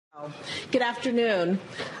Good afternoon.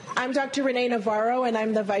 I'm Dr. Renee Navarro, and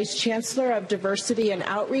I'm the Vice Chancellor of Diversity and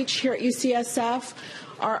Outreach here at UCSF.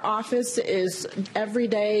 Our office is every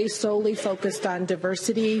day solely focused on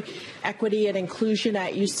diversity, equity, and inclusion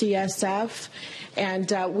at UCSF.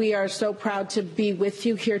 And we are so proud to be with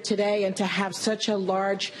you here today and to have such a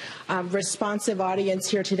large, responsive audience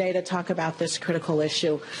here today to talk about this critical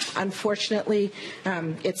issue. Unfortunately,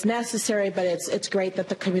 it's necessary, but it's great that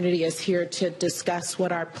the community is here to discuss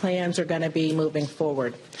what our plans are going to be moving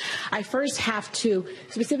forward. I first have to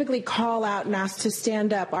specifically call out and ask to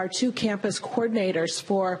stand up our two campus coordinators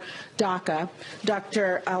for DACA,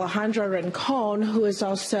 Dr. Alejandra Rincon, who is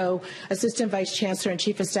also Assistant Vice Chancellor and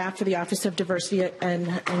Chief of Staff for the Office of Diversity and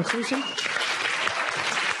Inclusion,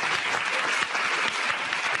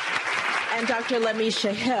 and Dr.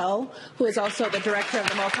 Lamisha Hill, who is also the Director of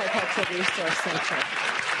the Multicultural Resource Center.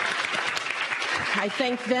 I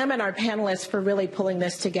thank them and our panelists for really pulling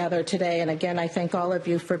this together today, and again, I thank all of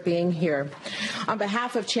you for being here. On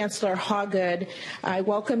behalf of Chancellor Hawgood, I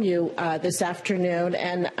welcome you this afternoon,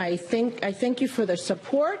 and I thank you for the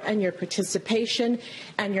support and your participation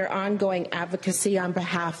and your ongoing advocacy on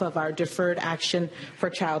behalf of our Deferred Action for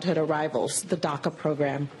Childhood Arrivals, the DACA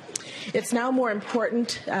program. It's now more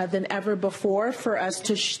important than ever before for us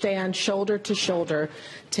to stand shoulder to shoulder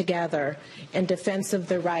together in defense of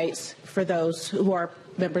the rights for those who are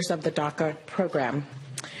members of the DACA program.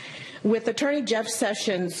 With Attorney Jeff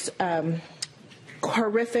Sessions'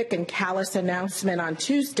 horrific and callous announcement on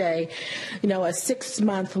Tuesday, a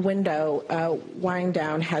 6-month window wind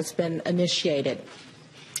down has been initiated.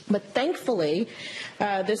 But thankfully,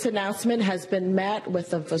 this announcement has been met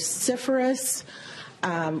with a vociferous,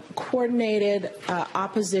 coordinated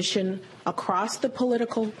opposition across the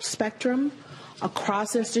political spectrum,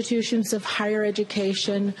 across institutions of higher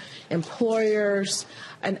education, employers,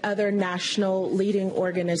 and other national leading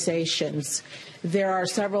organizations. There are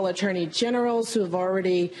several attorney generals who have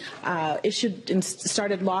already issued and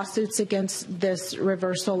started lawsuits against this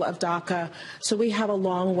reversal of DACA, so we have a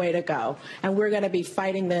long way to go, and we're going to be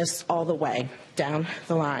fighting this all the way down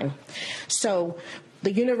the line. So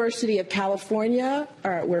the University of California,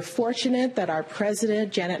 we're fortunate that our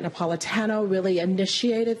president, Janet Napolitano, really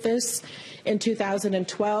initiated this in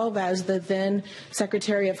 2012 as the then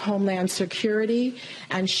Secretary of Homeland Security,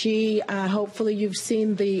 and she, hopefully you've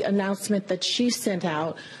seen the announcement that she sent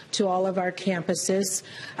out to all of our campuses.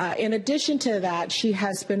 In addition to that, she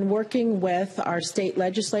has been working with our state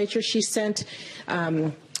legislature. She sent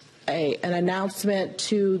an announcement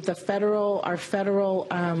to the our federal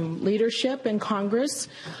leadership in Congress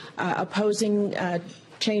opposing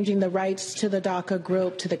changing the rights to the DACA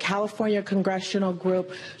group, to the California Congressional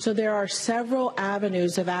Group. So there are several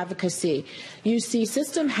avenues of advocacy. UC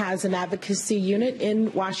System has an advocacy unit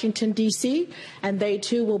in Washington, D.C., and they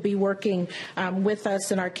too will be working with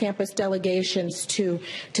us and our campus delegations to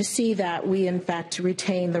see that we in fact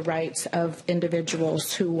retain the rights of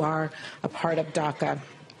individuals who are a part of DACA.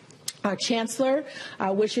 Our Chancellor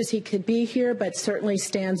wishes he could be here, but certainly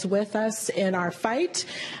stands with us in our fight,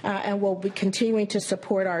 and will be continuing to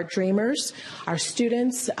support our dreamers, our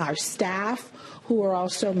students, our staff, who are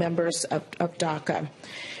also members of DACA.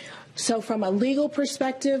 So from a legal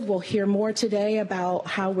perspective, we'll hear more today about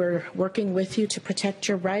how we're working with you to protect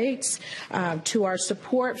your rights, to our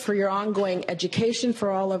support for your ongoing education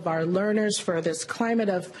for all of our learners, for this climate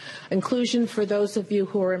of inclusion for those of you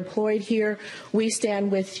who are employed here. We stand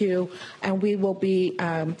with you, and we will be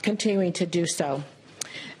continuing to do so.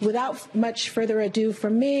 Without much further ado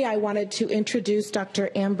from me, I wanted to introduce Dr.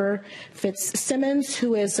 Amber Fitzsimmons,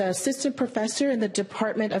 who is an assistant professor in the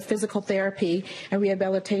Department of Physical Therapy and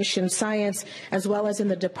Rehabilitation Science, as well as in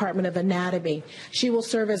the Department of Anatomy. She will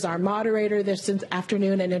serve as our moderator this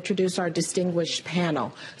afternoon and introduce our distinguished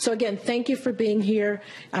panel. So again, thank you for being here.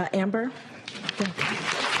 Amber?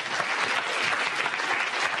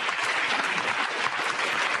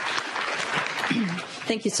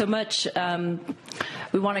 Thank you so much.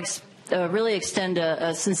 We want to really extend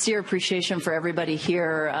a sincere appreciation for everybody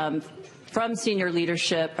here, from senior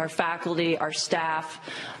leadership, our faculty, our staff,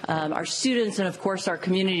 our students, and of course our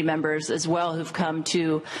community members as well who've come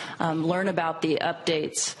to learn about the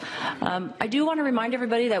updates. I do want to remind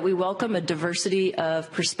everybody that we welcome a diversity of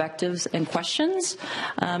perspectives and questions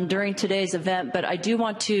during today's event, but I do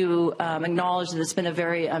want to acknowledge that it's been a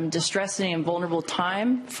very distressing and vulnerable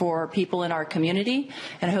time for people in our community,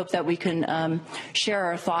 and I hope that we can share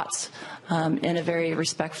our thoughts in a very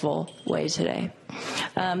respectful way today.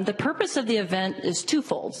 The purpose of the event is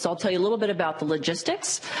twofold, so I'll tell you a little bit about the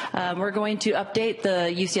logistics. We're going to update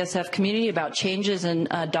the UCSF community about changes in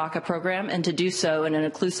DACA program, and to do so in an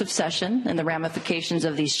inclusive session and the ramifications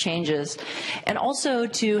of these changes, and also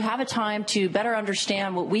to have a time to better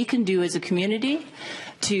understand what we can do as a community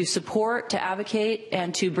to support, to advocate,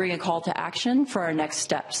 and to bring a call to action for our next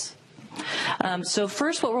steps. So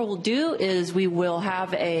first, what we'll do is we will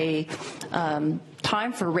have a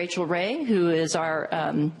time for Rachel Ray, who is our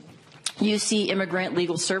UC Immigrant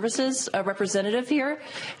Legal Services representative here.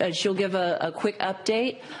 She'll give a quick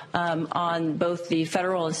update on both the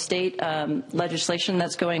federal and state legislation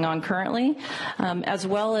that's going on currently, as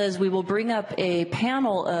well as we will bring up a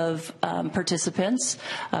panel of participants.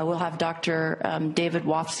 We'll have Dr. David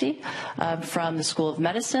Wofsy from the School of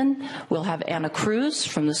Medicine. We'll have Anna Cruz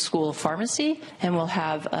from the School of Pharmacy, and we'll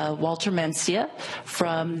have Walter Mancia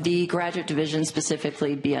from the Graduate Division,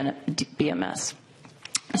 specifically BMS.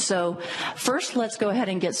 So first, let's go ahead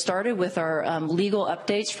and get started with our legal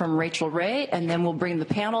updates from Rachel Ray, and then we'll bring the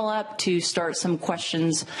panel up to start some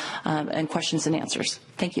questions and answers.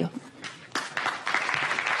 Thank you.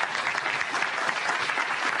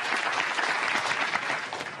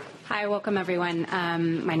 Hi, welcome everyone.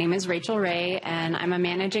 My name is Rachel Ray, and I'm a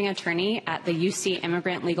managing attorney at the UC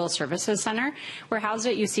Immigrant Legal Services Center. We're housed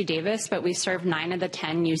at UC Davis, but we serve 9 of the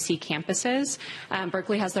 10 UC campuses.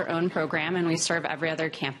 Berkeley has their own program, and we serve every other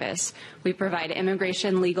campus. We provide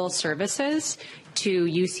immigration legal services to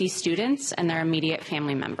UC students and their immediate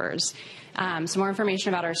family members. Some more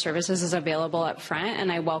information about our services is available up front, and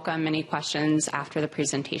I welcome any questions after the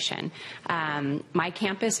presentation. My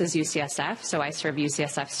campus is UCSF, so I serve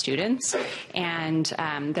UCSF students and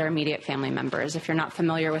their immediate family members. If you're not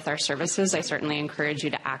familiar with our services, I certainly encourage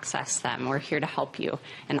you to access them. We're here to help you,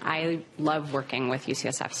 and I love working with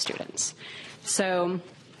UCSF students. So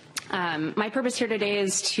my purpose here today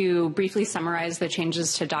is to briefly summarize the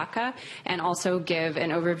changes to DACA and also give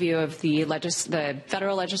an overview of the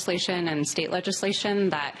federal legislation and state legislation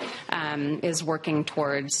that is working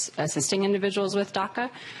towards assisting individuals with DACA.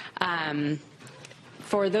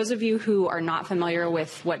 For those of you who are not familiar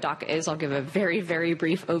with what DACA is, I'll give a very, very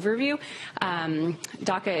brief overview.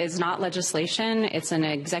 DACA is not legislation. It's an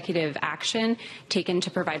executive action taken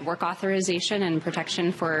to provide work authorization and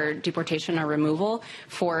protection for deportation or removal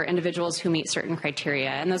for individuals who meet certain criteria.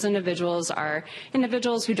 And those individuals are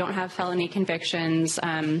individuals who don't have felony convictions,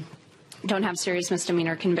 don't have serious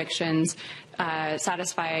misdemeanor convictions,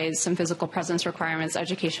 satisfies some physical presence requirements,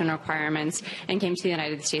 education requirements, and came to the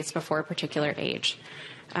United States before a particular age.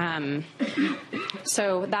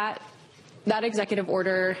 So that executive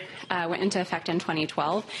order went into effect in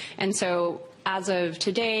 2012, and so as of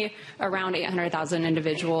today, around 800,000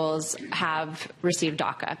 individuals have received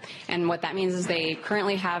DACA. And what that means is they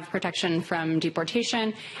currently have protection from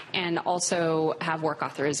deportation and also have work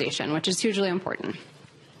authorization, which is hugely important.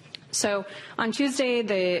 So on Tuesday,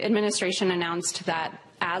 the administration announced that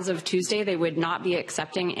as of Tuesday, they would not be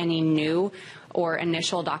accepting any new or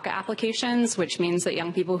initial DACA applications, which means that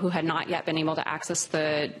young people who had not yet been able to access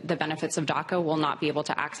the benefits of DACA will not be able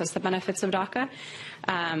to access the benefits of DACA.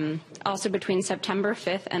 Also between September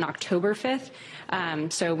 5th and October 5th,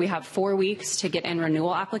 so we have 4 weeks to get in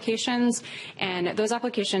renewal applications, and those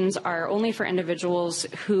applications are only for individuals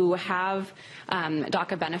who have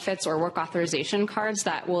DACA benefits or work authorization cards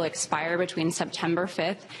that will expire between September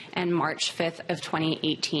 5th and March 5th of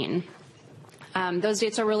 2018. Those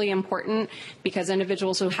dates are really important because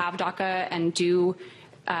individuals who have DACA and do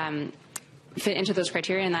fit into those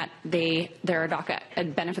criteria and that their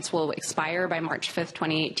DACA benefits will expire by March 5th,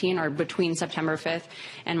 2018, or between September 5th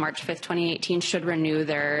and March 5th, 2018, should renew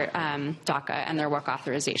their DACA and their work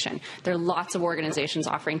authorization. There are lots of organizations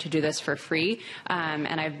offering to do this for free,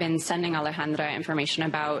 and I've been sending Alejandra information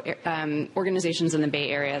about organizations in the Bay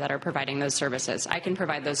Area that are providing those services. I can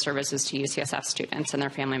provide those services to UCSF students and their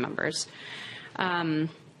family members.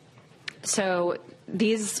 So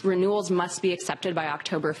these renewals must be accepted by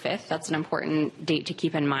October 5th. That's an important date to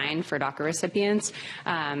keep in mind for DACA recipients.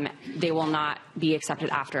 They will not be accepted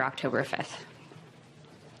after October 5th.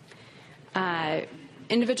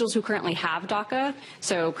 Individuals who currently have DACA,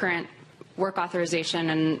 so current work authorization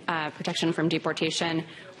and protection from deportation,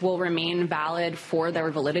 will remain valid for their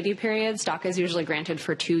validity periods. DACA is usually granted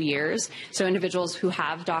for 2 years. So individuals who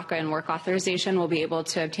have DACA and work authorization will be able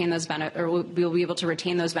to obtain those benefits, or will be able to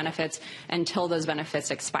retain those benefits until those benefits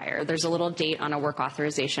expire. There's a little date on a work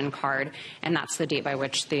authorization card, and that's the date by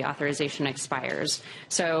which the authorization expires.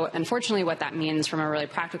 So unfortunately, what that means from a really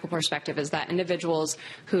practical perspective is that individuals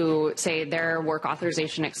who say their work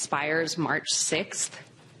authorization expires March 6th,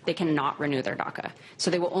 they cannot renew their DACA. So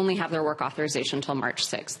they will only have their work authorization until March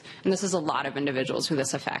 6th. And this is a lot of individuals who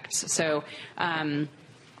this affects. So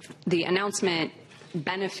the announcement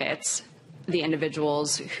benefits the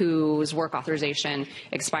individuals whose work authorization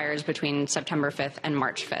expires between September 5th and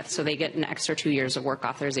March 5th. So they get an extra 2 years of work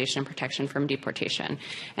authorization and protection from deportation.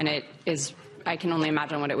 And it is, I can only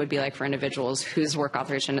imagine what it would be like for individuals whose work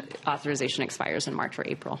authorization expires in March or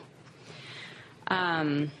April.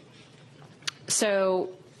 I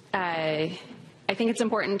think it's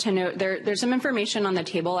important to note there's some information on the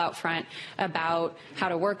table out front about how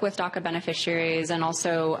to work with DACA beneficiaries, and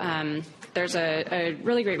also there's a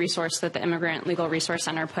really great resource that the Immigrant Legal Resource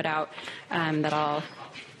Center put out that I'll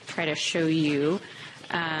try to show you.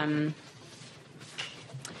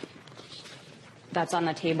 That's on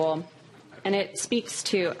the table. And it speaks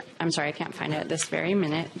to, I'm sorry, I can't find it at this very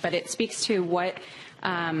minute, but it speaks to what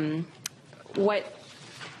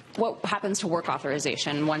happens to work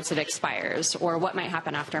authorization once it expires, or what might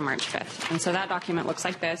happen after March 5th. And so that document looks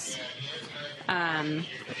like this. I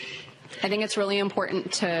think it's really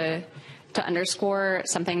important to underscore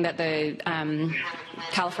something that the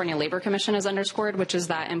California Labor Commission has underscored, which is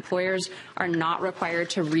that employers are not required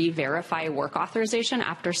to re-verify work authorization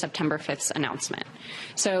after September 5th's announcement.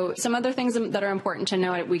 So some other things that are important to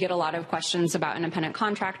know, we get a lot of questions about independent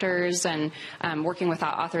contractors and working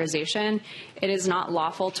without authorization. It is not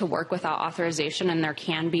lawful to work without authorization, and there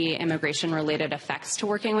can be immigration-related effects to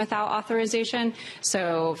working without authorization.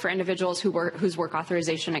 So for individuals whose work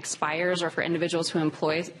authorization expires, or for individuals who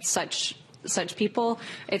employ such people,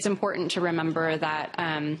 it's important to remember that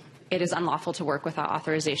it is unlawful to work without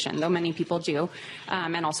authorization, though many people do,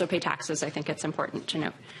 and also pay taxes. I think it's important to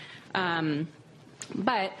note.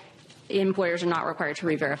 But employers are not required to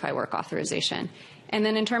re-verify work authorization. And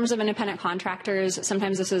then in terms of independent contractors,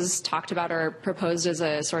 sometimes this is talked about or proposed as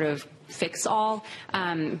a sort of fix-all.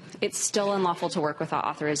 It's still unlawful to work without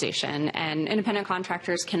authorization, and independent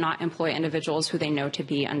contractors cannot employ individuals who they know to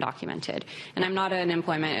be undocumented. And I'm not an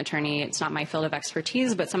employment attorney. It's not my field of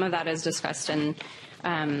expertise, but some of that is discussed in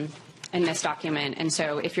this document. And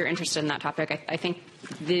so if you're interested in that topic, I think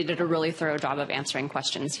they did a really thorough job of answering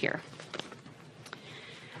questions here.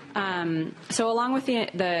 So along with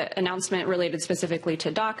the announcement related specifically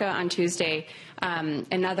to DACA on Tuesday,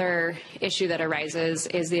 another issue that arises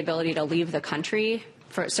is the ability to leave the country.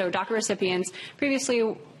 So DACA recipients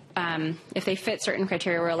previously, if they fit certain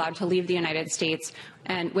criteria, were allowed to leave the United States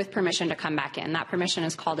and with permission to come back in. That permission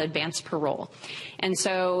is called advanced parole. And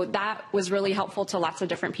so that was really helpful to lots of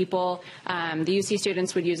different people. The UC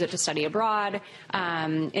students would use it to study abroad.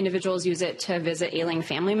 Individuals use it to visit ailing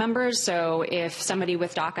family members. So if somebody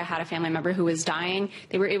with DACA had a family member who was dying,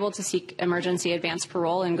 they were able to seek emergency advanced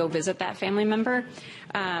parole and go visit that family member.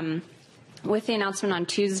 With the announcement on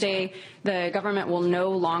Tuesday, the government will no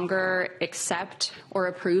longer accept or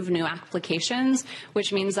approve new applications,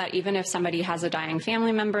 which means that even if somebody has a dying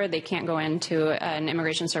family member, they can't go into an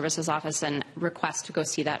immigration services office and request to go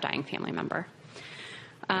see that dying family member.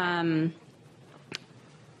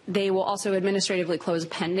 They will also administratively close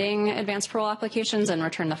pending advanced parole applications and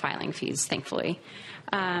return the filing fees, thankfully.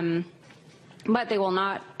 But they will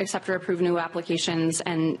not accept or approve new applications,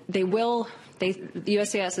 and the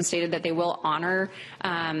USCIS has stated that they will honor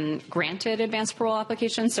granted advanced parole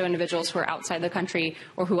applications. So individuals who are outside the country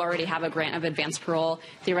or who already have a grant of advanced parole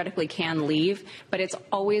theoretically can leave, but it's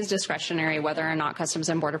always discretionary whether or not Customs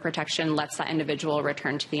and Border Protection lets that individual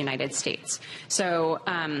return to the United States. So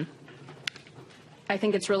I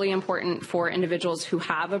think it's really important for individuals who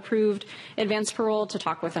have approved advanced parole to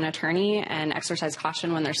talk with an attorney and exercise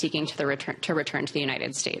caution when they're seeking to return to the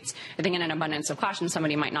United States. I think in an abundance of caution,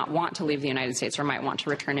 somebody might not want to leave the United States or might want to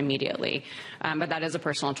return immediately. But that is a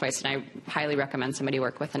personal choice, and I highly recommend somebody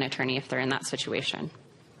work with an attorney if they're in that situation.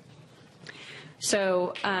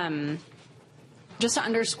 So just to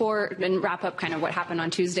underscore and wrap up kind of what happened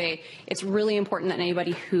on Tuesday, it's really important that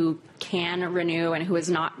anybody who can renew and who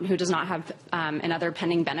does not have another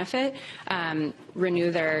pending benefit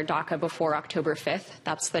renew their DACA before October 5th.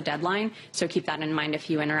 That's the deadline. So keep that in mind if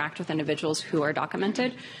you interact with individuals who are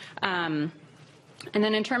documented. And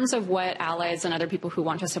then in terms of what allies and other people who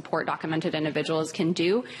want to support documented individuals can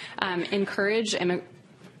do, encourage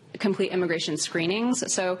complete immigration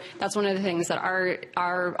screenings. So that's one of the things that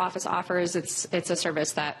our office offers. It's a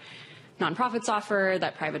service that nonprofits offer,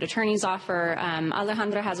 that private attorneys offer.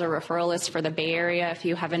 Alejandra has a referral list for the Bay Area. If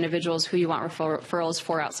you have individuals who you want referrals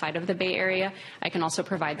for outside of the Bay Area, I can also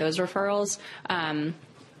provide those referrals.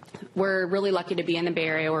 We're really lucky to be in the Bay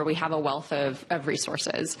Area where we have a wealth of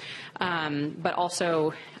resources. But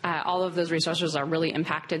also, all of those resources are really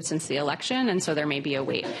impacted since the election, and so there may be a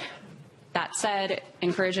wait. That said,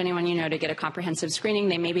 encourage anyone you know to get a comprehensive screening.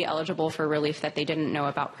 They may be eligible for relief that they didn't know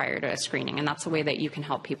about prior to a screening, and that's a way that you can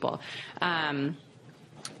help people.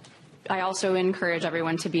 I also encourage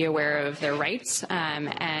everyone to be aware of their rights,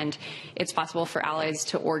 and it's possible for allies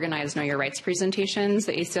to organize Know Your Rights presentations.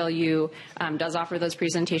 The ACLU does offer those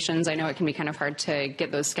presentations. I know it can be kind of hard to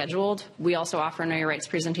get those scheduled. We also offer Know Your Rights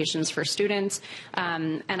presentations for students,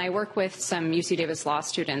 and I work with some UC Davis Law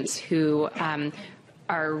students who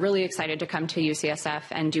are really excited to come to UCSF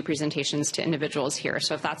and do presentations to individuals here.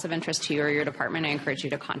 So if that's of interest to you or your department, I encourage you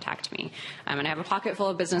to contact me. And I have a pocket full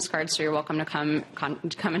of business cards, so you're welcome to come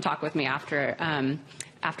and talk with me after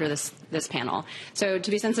this panel. So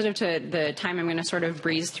to be sensitive to the time, I'm going to sort of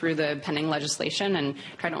breeze through the pending legislation and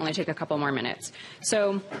try to only take a couple more minutes.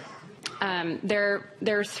 So there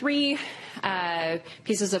are three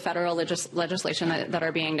pieces of federal legislation that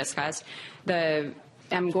are being discussed.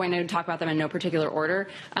 I'm going to talk about them in no particular order.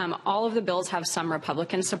 All of the bills have some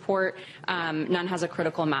Republican support. None has a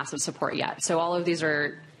critical mass of support yet. So all of these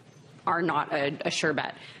are not a sure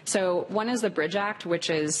bet. So one is the Bridge Act, which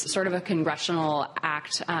is sort of a congressional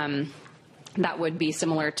act that would be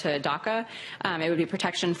similar to DACA. It would be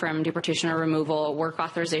protection from deportation or removal, work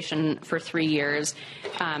authorization for 3 years,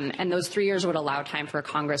 and those 3 years would allow time for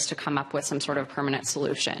Congress to come up with some sort of permanent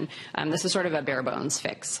solution. This is sort of a bare bones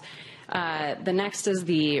fix. The next is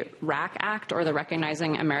the RAC Act, or the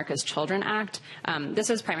Recognizing America's Children Act. This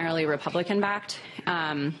is primarily Republican-backed.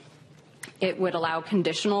 It would allow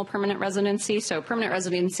conditional permanent residency. So permanent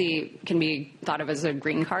residency can be thought of as a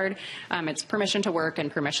green card. It's permission to work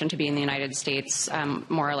and permission to be in the United States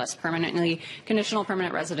more or less permanently. Conditional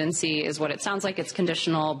permanent residency is what it sounds like. It's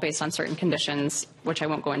conditional based on certain conditions, which I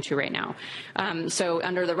won't go into right now. So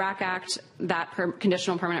under the RAC Act, that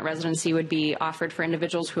conditional permanent residency would be offered for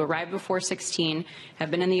individuals who arrive before 16,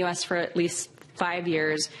 have been in the U.S. for at least 5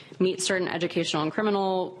 years, meet certain educational and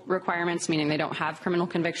criminal requirements, meaning they don't have criminal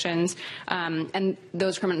convictions, and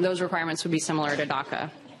those requirements would be similar to DACA.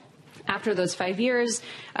 After those 5 years,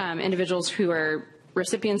 individuals who are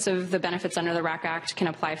recipients of the benefits under the RAC Act can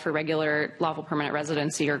apply for regular lawful permanent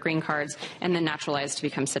residency or green cards and then naturalize to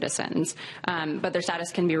become citizens. But their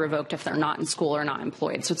status can be revoked if they're not in school or not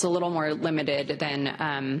employed. So it's a little more limited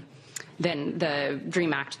than the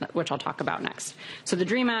DREAM Act, which I'll talk about next. So the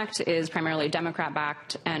DREAM Act is primarily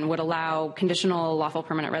Democrat-backed and would allow conditional lawful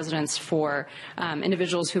permanent residence for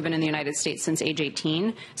individuals who've been in the United States since age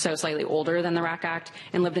 18, so slightly older than the RAC Act,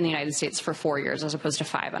 and lived in the United States for 4 years as opposed to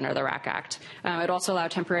 5 under the RAC Act. It would also allow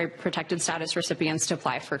temporary protected status recipients to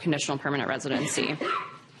apply for conditional permanent residency.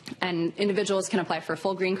 And individuals can apply for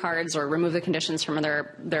full green cards or remove the conditions from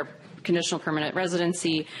their conditional permanent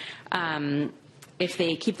residency if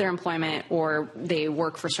they keep their employment or they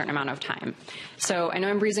work for a certain amount of time. So I know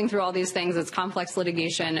I'm breezing through all these things. It's complex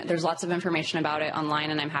litigation. There's lots of information about it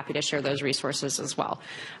online, and I'm happy to share those resources as well.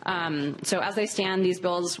 So as they stand, these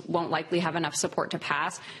bills won't likely have enough support to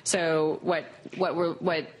pass. So what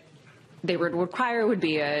they would require would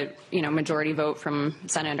be a majority vote from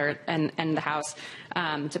Senate and the House.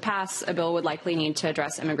 To pass, a bill would likely need to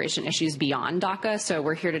address immigration issues beyond DACA. So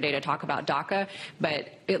we're here today to talk about DACA, but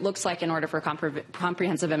it looks like in order for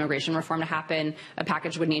comprehensive immigration reform to happen, a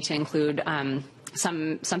package would need to include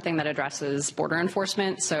something that addresses border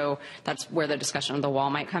enforcement. So that's where the discussion of the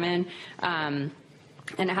wall might come in.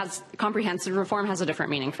 And comprehensive reform has a different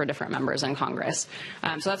meaning for different members in Congress.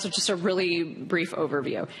 So that's just a really brief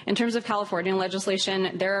overview. In terms of California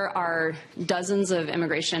legislation, there are dozens of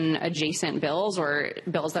immigration adjacent bills or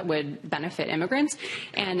bills that would benefit immigrants.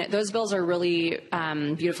 And those bills are really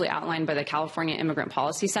beautifully outlined by the California Immigrant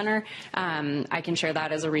Policy Center. I can share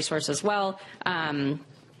that as a resource as well.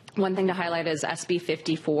 One thing to highlight is SB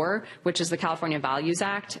 54, which is the California Values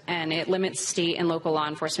Act, and it limits state and local law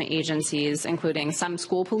enforcement agencies, including some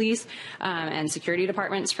school police and security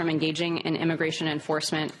departments, from engaging in immigration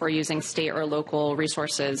enforcement or using state or local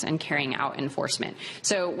resources in carrying out enforcement.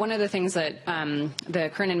 So one of the things that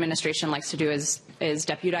the current administration likes to do is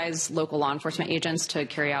deputize local law enforcement agents to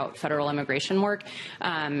carry out federal immigration work,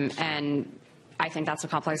 and I think that's a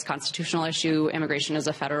complex constitutional issue. Immigration is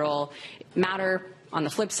a federal matter. On the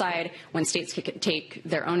flip side, when states take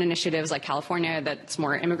their own initiatives, like California, that's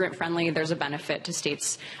more immigrant-friendly, there's a benefit to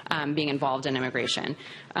states being involved in immigration.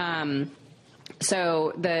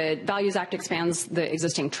 So the Values Act expands the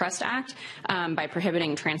existing Trust Act by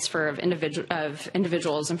prohibiting transfer of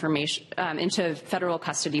individuals' information into federal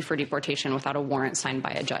custody for deportation without a warrant signed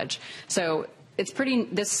by a judge. So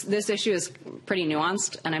this issue is pretty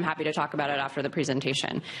nuanced, and I'm happy to talk about it after the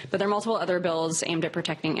presentation. But there are multiple other bills aimed at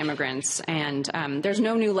protecting immigrants, and there's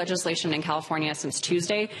no new legislation in California since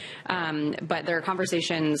Tuesday, but there are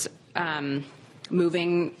conversations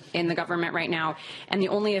moving in the government right now, and the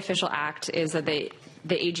only official act is that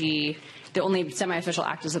the only semi-official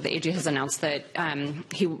act is that the AG has announced that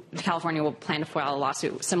California will plan to file a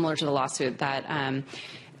lawsuit similar to the lawsuit that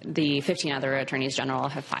the 15 other attorneys general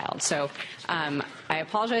have filed. So I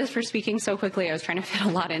apologize for speaking so quickly. I was trying to fit a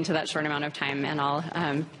lot into that short amount of time, and I'll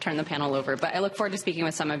turn the panel over. But I look forward to speaking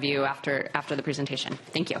with some of you after the presentation.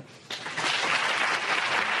 Thank you.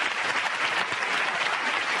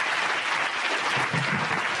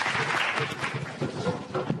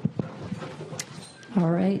 All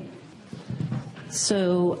right.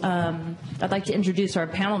 So I'd like to introduce our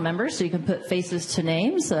panel members so you can put faces to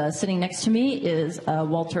names. Sitting next to me is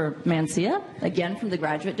Walter Mancia, again from the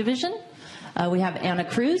Graduate Division. We have Anna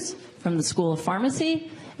Cruz from the School of Pharmacy,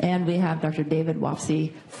 and we have Dr. David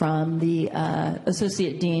Wapsie from the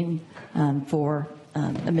Associate Dean for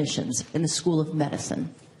Admissions in the School of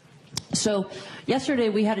Medicine. So yesterday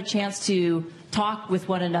we had a chance to talk with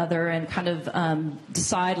one another and kind of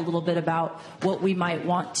decide a little bit about what we might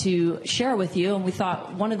want to share with you. And we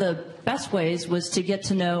thought one of the best ways was to get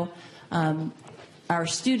to know our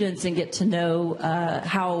students and get to know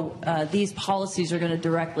how these policies are going to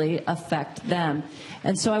directly affect them.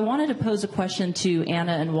 And so I wanted to pose a question to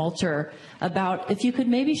Anna and Walter about if you could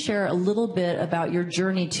maybe share a little bit about your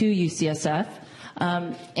journey to UCSF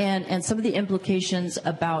and some of the implications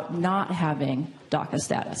about not having DACA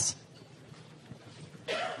status.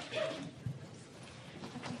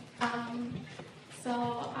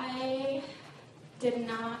 So I did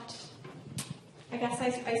not, I guess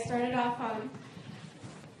I started off on,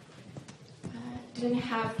 didn't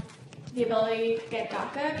have the ability to get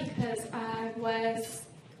DACA because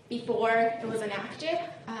before it was enacted,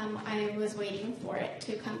 I was waiting for it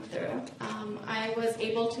to come through. I was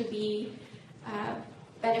able to be a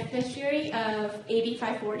beneficiary of AB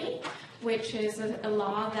 540, which is a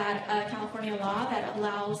law that, a California law that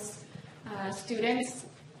allows students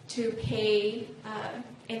to pay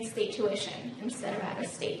in-state tuition instead of out of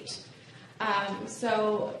state.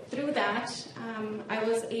 So through that, I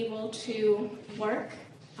was able to work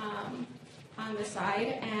on the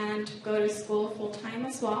side and go to school full-time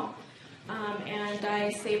as well. And I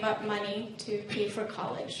save up money to pay for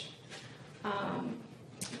college.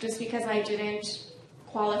 Just because I didn't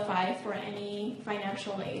qualify for any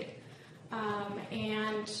financial aid.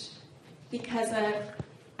 And because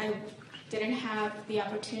I didn't have the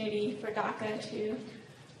opportunity for DACA to,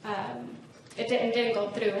 it didn't go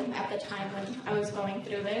through at the time when I was going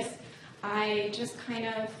through this. I just kind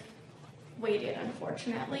of waited,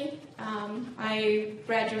 unfortunately. I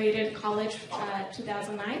graduated college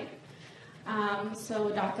 2009, so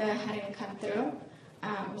DACA hadn't come through.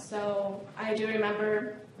 So I do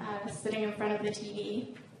remember sitting in front of the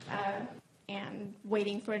TV and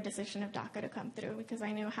waiting for a decision of DACA to come through because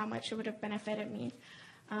I knew how much it would have benefited me.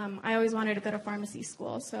 I always wanted to go to pharmacy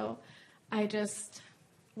school, so I just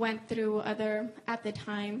went through at the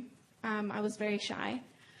time, I was very shy.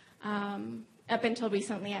 Up until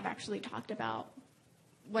recently, I've actually talked about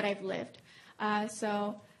what I've lived.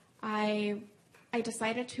 So I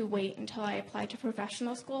decided to wait until I applied to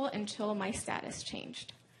professional school until my status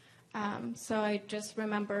changed. So I just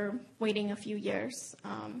remember waiting a few years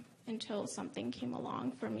until something came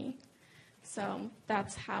along for me. So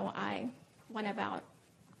that's how I went about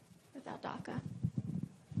without DACA.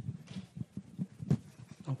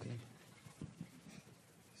 Okay.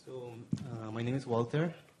 So my name is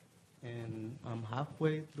Walter, and I'm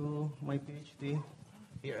halfway through my PhD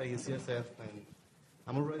here at UCSF, and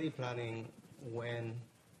I'm already planning when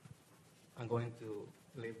I'm going to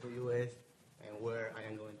leave the U.S. and where I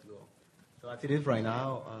am going to go. So as it is right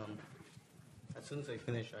now, as soon as I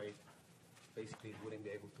finish, I basically wouldn't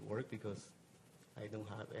be able to work because I don't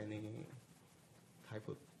have any type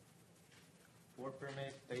of work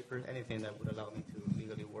permit, papers, anything that would allow me to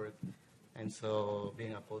legally work. And so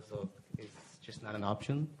being a postdoc is just not an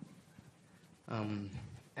option. And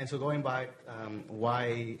so going back,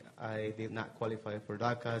 why I did not qualify for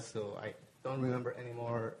DACA, so I don't remember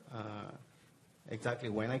anymore exactly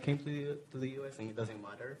when I came to the U.S., and it doesn't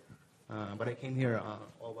matter. But I came here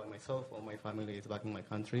all by myself. All my family is back in my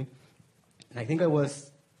country. And I think I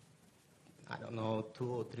was, 2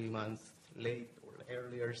 or 3 months late or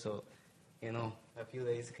earlier. So, a few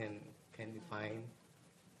days can define,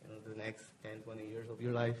 the next 10, 20 years of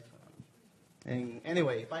your life. And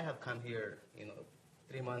anyway, if I had come here,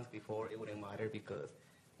 3 months before, it wouldn't matter because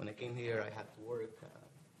when I came here, I had to work.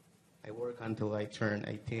 I work until I turn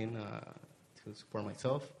 18 to support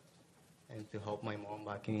myself and to help my mom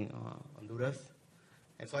back in Honduras.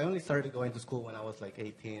 And so I only started going to school when I was like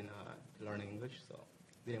 18 to learn English, so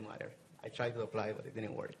it didn't matter. I tried to apply, but it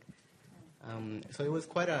didn't work. So it was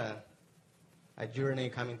quite a journey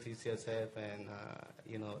coming to UCSF and,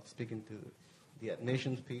 speaking to the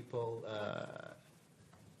admissions people,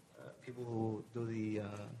 people who do the,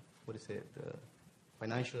 the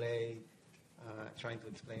financial aid, trying to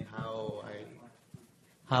explain how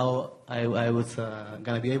I was going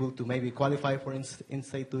to be able to maybe qualify for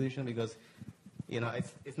in-state tuition because,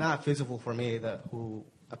 it's not feasible for me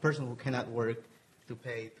a person who cannot work to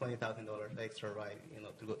pay $20,000 extra, right,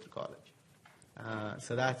 to go to college.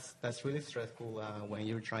 So that's really stressful when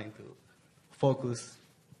you're trying to focus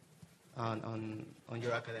on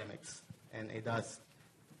your academics, and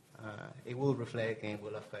it will reflect and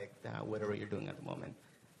will affect whatever you're doing at the moment.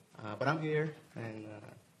 But I'm here, and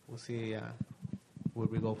we'll see where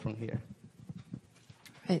we go from here.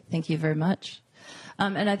 Right, thank you very much.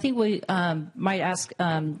 And I think we might ask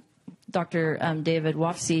Dr. David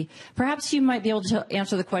Wofsy, perhaps you might be able to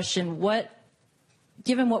answer the question,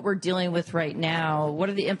 given what we're dealing with right now, what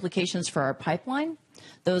are the implications for our pipeline?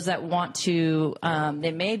 Those that want to,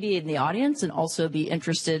 they may be in the audience and also be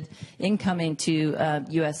interested in coming to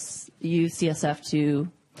UCSF to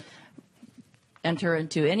enter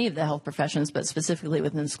into any of the health professions, but specifically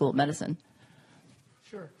within the School of Medicine.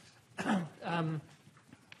 Sure.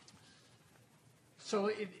 So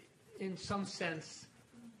in some sense,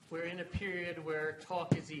 we're in a period where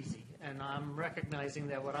talk is easy, and I'm recognizing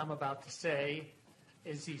that what I'm about to say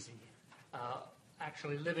is easy.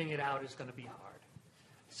 Actually living it out is going to be hard.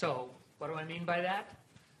 So what do I mean by that?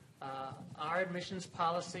 Our admissions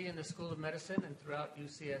policy in the School of Medicine and throughout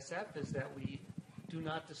UCSF is that we do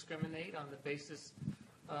not discriminate on the basis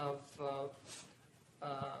of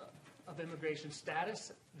immigration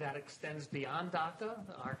status. That extends beyond DACA.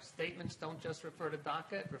 Our statements don't just refer to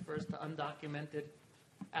DACA. It refers to undocumented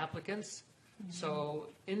applicants. Mm-hmm. So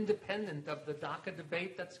independent of the DACA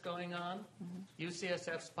debate that's going on,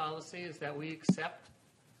 UCSF's policy is that we accept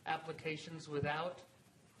applications without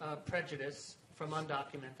prejudice from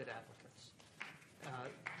undocumented applicants.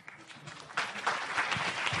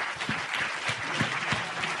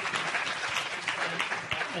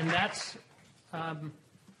 And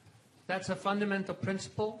that's a fundamental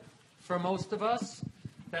principle for most of us.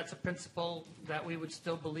 That's a principle that we would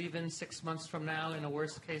still believe in 6 months from now in a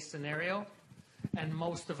worst-case scenario. And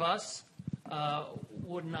most of us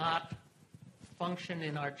would not function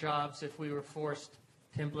in our jobs if we were forced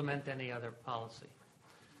to implement any other policy.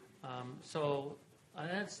 So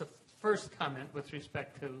that's the first comment with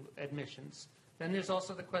respect to admissions. Then there's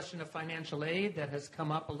also the question of financial aid that has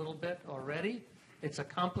come up a little bit already. It's a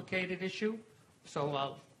complicated issue. So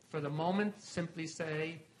I'll, for the moment, simply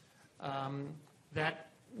say that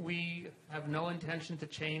we have no intention to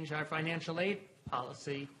change our financial aid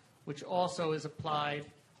policy, which also is applied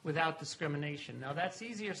without discrimination. Now, that's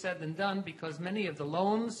easier said than done because many of the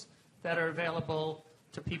loans that are available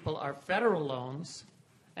to people are federal loans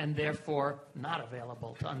and therefore not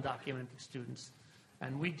available to undocumented students.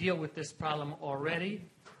 And we deal with this problem already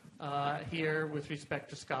here with respect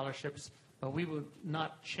to scholarships, but we would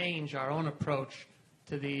not change our own approach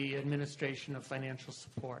to the administration of financial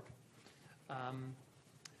support.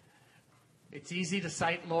 It's easy to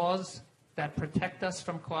cite laws that protect us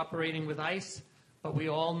from cooperating with ICE, but we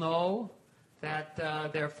all know that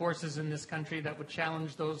there are forces in this country that would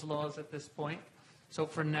challenge those laws at this point. So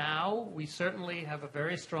for now, we certainly have a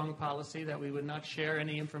very strong policy that we would not share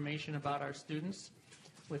any information about our students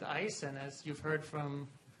with ICE. And as you've heard from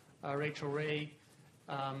Rachel Ray,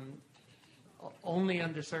 only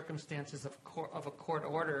under circumstances of a court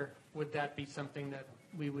order would that be something that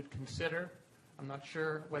we would consider. I'm not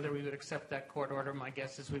sure whether we would accept that court order. My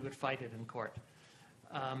guess is we would fight it in court.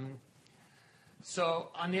 So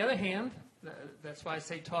on the other hand, that's why I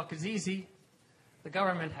say talk is easy. The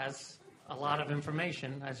government has a lot of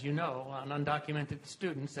information, as you know, on undocumented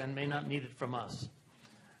students and may not need it from us.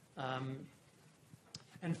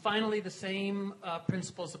 And finally, the same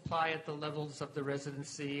principles apply at the levels of the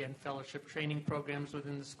residency and fellowship training programs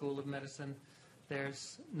within the School of Medicine.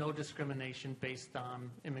 There's no discrimination based on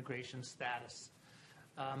immigration status.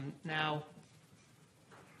 Now,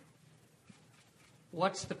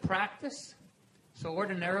 what's the practice? So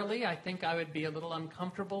ordinarily, I think I would be a little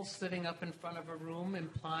uncomfortable sitting up in front of a room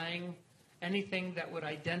implying anything that would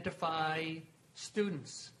identify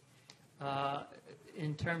students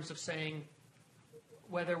in terms of saying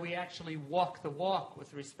whether we actually walk the walk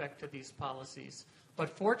with respect to these policies. But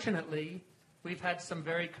fortunately, we've had some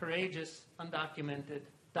very courageous undocumented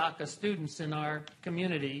DACA students in our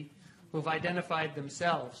community who've identified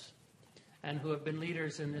themselves and who have been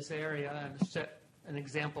leaders in this area and set an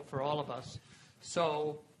example for all of us.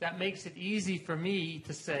 So that makes it easy for me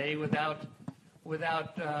to say, without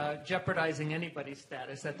jeopardizing anybody's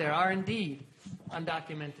status, that there are indeed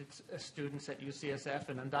undocumented students at UCSF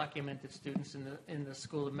and undocumented students in the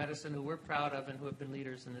School of Medicine who we're proud of and who have been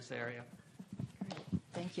leaders in this area.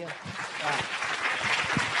 Thank you.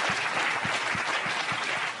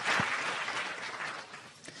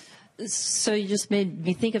 So you just made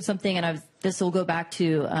me think of something, and this will go back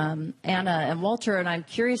to Anna and Walter, and I'm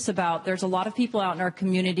curious about, there's a lot of people out in our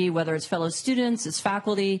community, whether it's fellow students, as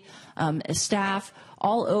faculty, as staff,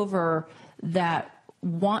 all over that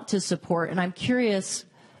want to support. And I'm curious,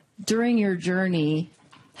 during your journey,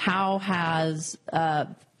 how has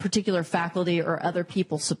particular faculty or other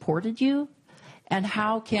people supported you? And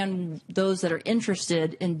how can those that are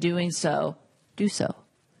interested in doing so, do so?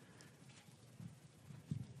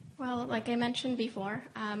 Well, like I mentioned before,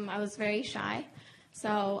 I was very shy.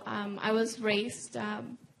 So I was raised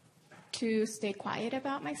to stay quiet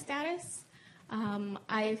about my status.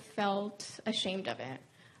 I felt ashamed of it.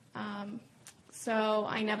 So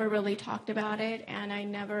I never really talked about it, and I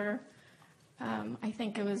never, I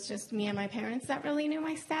think it was just me and my parents that really knew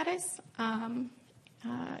my status.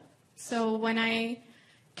 So when I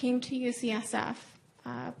came to UCSF,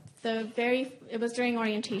 it was during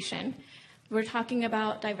orientation. We're talking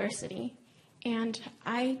about diversity, and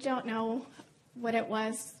I don't know what it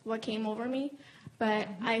was, what came over me, but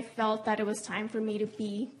I felt that it was time for me to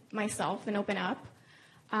be myself and open up.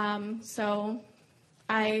 So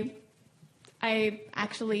I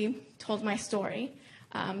actually told my story.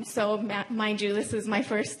 So mind you, this is my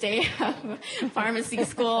first day of pharmacy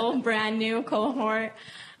school, brand new cohort.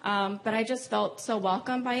 But I just felt so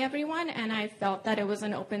welcomed by everyone, and I felt that it was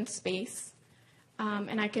an open space.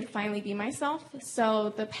 And I could finally be myself.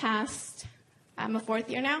 So I'm a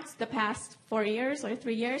fourth year now, so the past 4 years or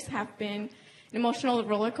 3 years have been an emotional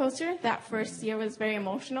roller coaster. That first year was very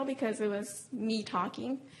emotional because it was me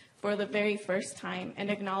talking for the very first time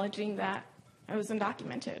and acknowledging that I was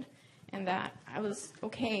undocumented and that I was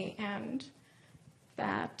okay and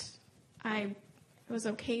that it was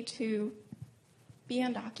okay to be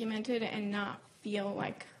undocumented and not feel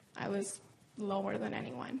like I was lower than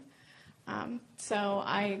anyone. So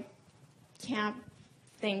I can't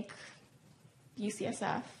thank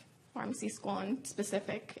UCSF Pharmacy School in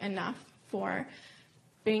specific enough for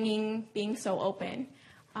being so open.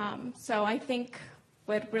 So I think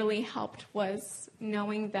what really helped was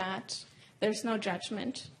knowing that there's no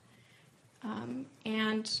judgment.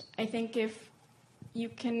 And I think if you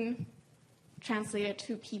can translate it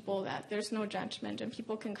to people that there's no judgment and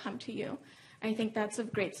people can come to you, I think that's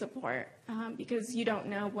of great support because you don't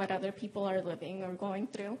know what other people are living or going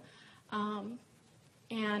through.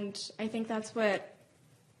 And I think that's what,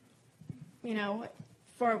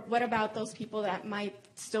 what about those people that might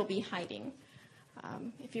still be hiding?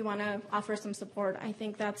 If you want to offer some support, I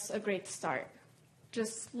think that's a great start.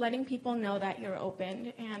 Just letting people know that you're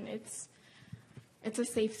open and it's a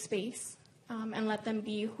safe space and let them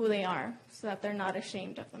be who they are so that they're not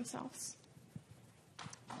ashamed of themselves.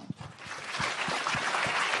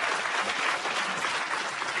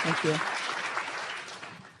 Thank you.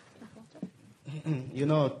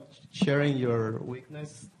 Sharing your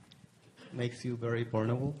weakness makes you very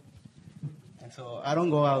vulnerable. And so I don't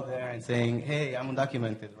go out there and saying, hey, I'm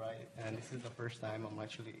undocumented, right? And this is the first time I'm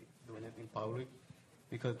actually doing it in public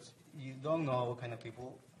because you don't know what kind of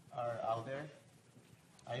people are out there.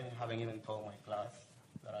 I haven't even told my class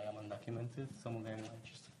that I am undocumented. Some of them might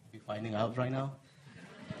just be finding out right now.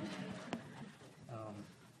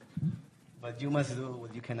 But you must do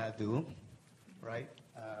what you cannot do, right?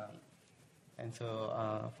 And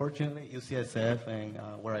so, fortunately, UCSF and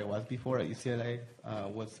where I was before at UCLA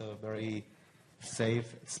was a very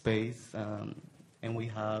safe space. And we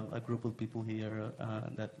have a group of people here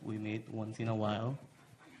that we meet once in a while.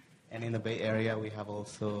 And in the Bay Area, we have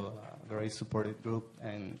also a very supportive group,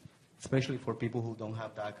 and especially for people who don't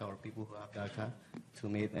have DACA or people who have DACA to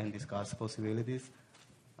meet and discuss possibilities.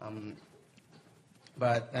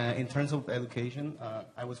 But in terms of education,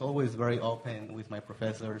 I was always very open with my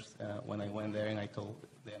professors when I went there, and I told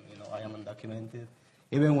them, I am undocumented.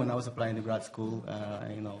 Even when I was applying to grad school,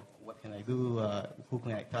 what can I do? Who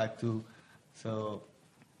can I talk to? So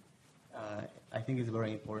I think it's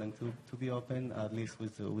very important to be open, at least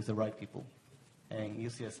with the right people. And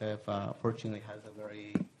UCSF, fortunately, has a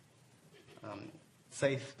very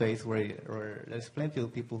safe space where there's plenty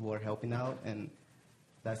of people who are helping out, and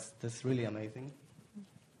that's really amazing.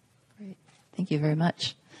 Great. Thank you very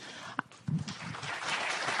much.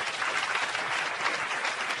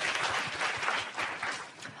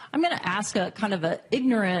 I'm going to ask a kind of an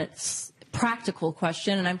ignorant, practical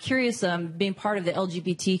question, and I'm curious, being part of the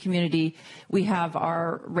LGBT community, we have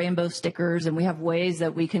our rainbow stickers and we have ways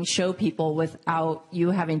that we can show people without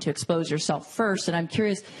you having to expose yourself first. And I'm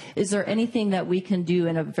curious, is there anything that we can do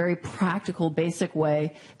in a very practical, basic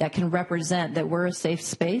way that can represent that we're a safe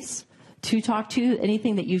space to talk to?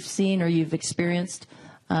 Anything that you've seen or you've experienced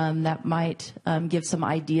that might give some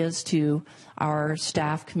ideas to our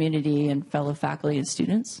staff community and fellow faculty and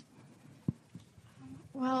students?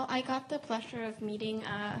 Well, I got the pleasure of meeting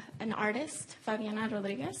an artist, Fabiana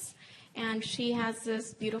Rodriguez, and she has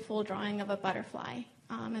this beautiful drawing of a butterfly.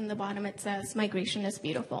 In the bottom it says, "Migration is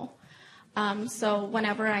beautiful." So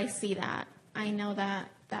whenever I see that, I know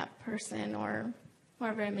that that person or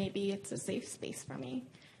whoever it may be, it's a safe space for me.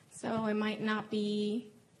 So it might not be,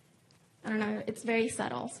 I don't know, it's very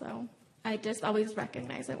subtle. So I just always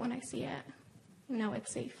recognize it when I see it. No,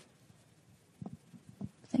 it's safe.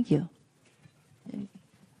 Thank you.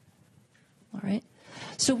 All right.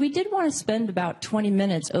 So we did want to spend about 20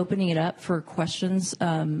 minutes opening it up for questions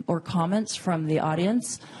or comments from the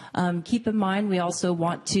audience. Keep in mind, we also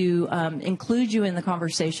want to include you in the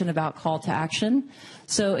conversation about call to action.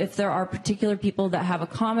 So if there are particular people that have a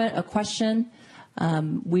comment, a question,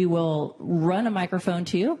 we will run a microphone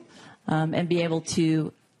to you and be able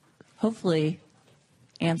to hopefully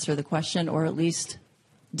answer the question or at least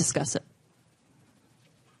discuss it.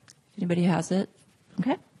 Anybody has it?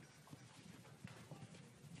 Okay.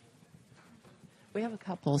 We have a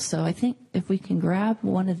couple, so I think if we can grab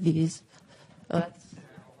one of these. Oh,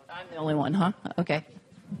 I'm the only one, huh? Okay.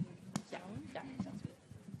 Yeah, sounds good.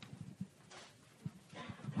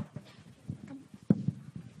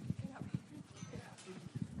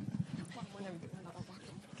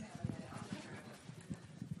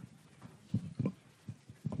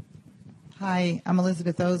 Hi, I'm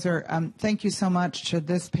Elizabeth Ozer. Thank you so much to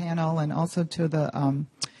this panel and also to the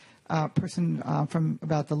person from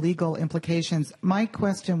about the legal implications. My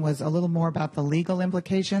question was a little more about the legal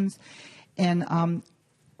implications. And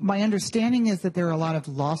my understanding is that there are a lot of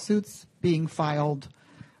lawsuits being filed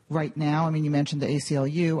right now. I mean, you mentioned the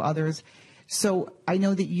ACLU, others. So I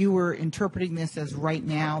know that you were interpreting this as right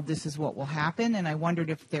now, this is what will happen. And I wondered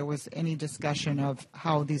if there was any discussion of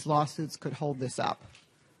how these lawsuits could hold this up.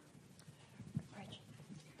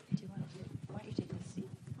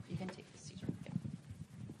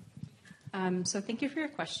 So thank you for your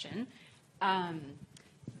question.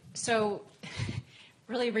 So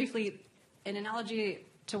really briefly, an analogy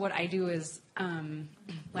to what I do is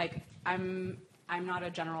like I'm not a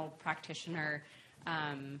general practitioner.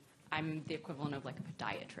 I'm the equivalent of like a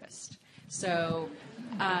podiatrist. So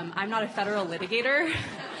I'm not a federal litigator.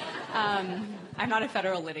 I'm not a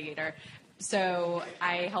federal litigator. So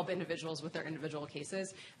I help individuals with their individual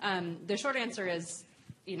cases. The short answer is,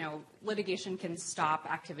 you know, litigation can stop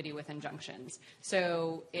activity with injunctions.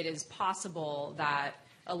 So it is possible that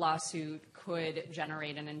a lawsuit could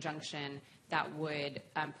generate an injunction that would,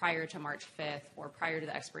 prior to March 5th or prior to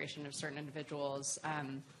the expiration of certain individuals'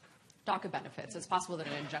 DACA benefits, it's possible that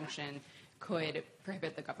an injunction could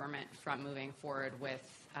prohibit the government from moving forward with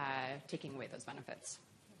taking away those benefits.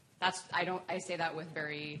 I say that with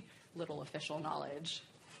very little official knowledge,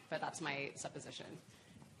 but that's my supposition.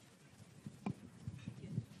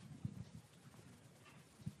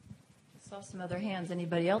 Saw some other hands.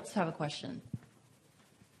 Anybody else have a question?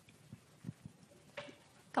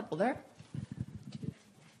 Couple there.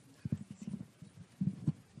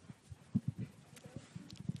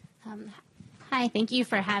 Hi, thank you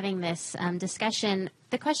for having this discussion.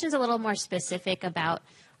 The question is a little more specific about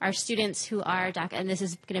our students who are DACA, and this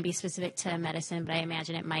is going to be specific to medicine, but I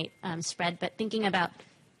imagine it might spread. But thinking about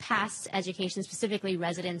past education, specifically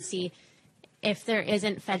residency, if there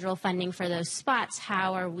isn't federal funding for those spots,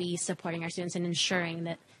 how are we supporting our students and ensuring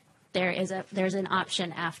that there's an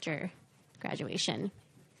option after graduation?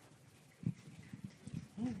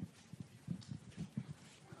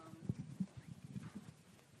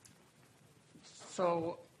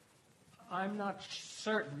 So I'm not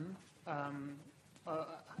certain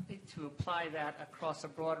to apply that across a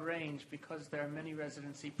broad range because there are many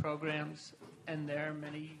residency programs and there are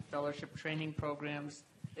many fellowship training programs.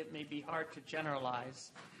 It may be hard to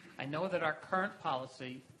generalize. I know that our current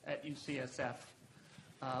policy at UCSF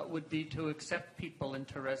would be to accept people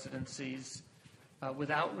into residencies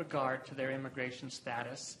without regard to their immigration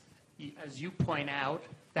status. As you point out,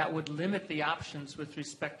 that would limit the options with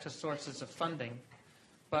respect to sources of funding.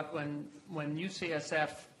 But when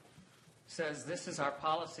UCSF says this is our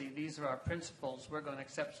policy, these are our principles, we're going to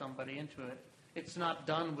accept somebody into it, it's not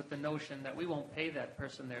done with the notion that we won't pay that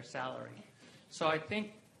person their salary. So I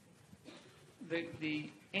think the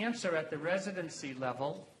answer at the residency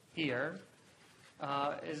level here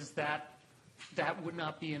is that that would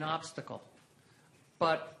not be an obstacle.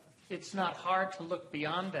 But it's not hard to look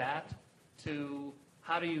beyond that to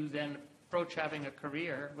how do you then approach having a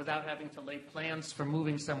career without having to lay plans for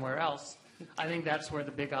moving somewhere else. I think that's where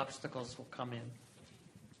the big obstacles will come in.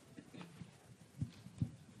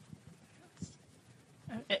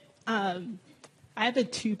 I have a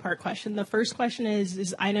two-part question. The first question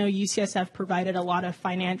is I know UCSF provided a lot of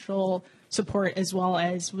financial support as well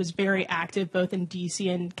as was very active both in D.C.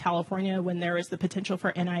 and California when there was the potential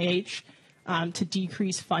for NIH to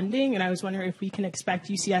decrease funding. And I was wondering if we can expect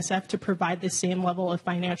UCSF to provide the same level of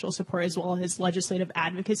financial support as well as legislative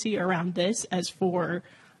advocacy around this as for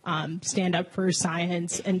Stand Up for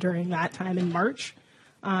Science and during that time in March.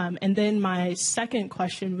 And then my second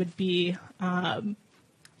question would be,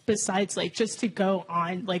 besides, like, just to go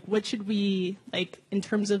on, like, what should we, like, in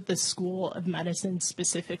terms of the School of Medicine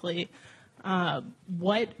specifically,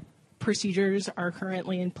 what procedures are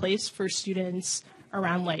currently in place for students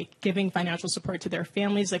around, like, giving financial support to their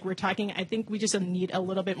families? Like, we're talking, I think we just need a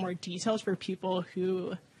little bit more details for people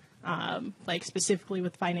who, like, specifically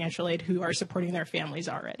with financial aid, who are supporting their families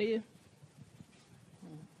already.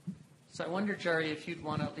 So I wonder, Jerry, if you'd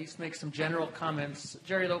want to at least make some general comments.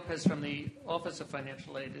 Jerry Lopez from the Office of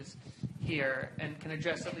Financial Aid is here and can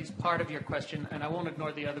address at least part of your question, and I won't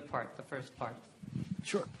ignore the other part, the first part.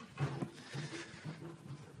 Sure.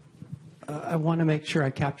 I want to make sure I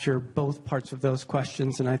capture both parts of those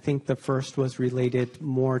questions, and I think the first was related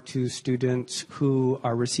more to students who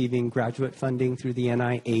are receiving graduate funding through the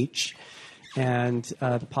NIH and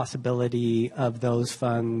the possibility of those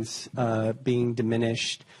funds being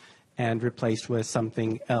diminished and replaced with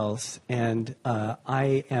something else. And our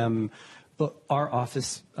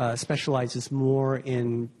office specializes more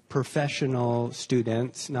in professional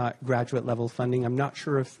students, not graduate level funding. I'm not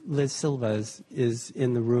sure if Liz Silva is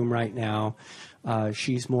in the room right now.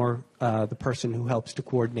 She's more the person who helps to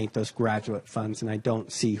coordinate those graduate funds, and I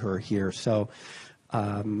don't see her here. So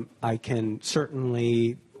I can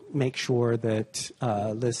certainly make sure that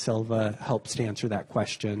Liz Silva helps to answer that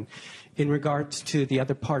question. In regards to the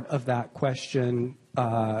other part of that question,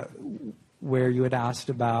 where you had asked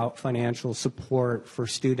about financial support for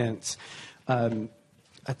students,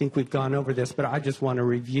 I think we've gone over this, but I just want to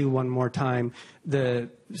review one more time. The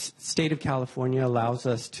state of California allows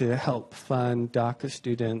us to help fund DACA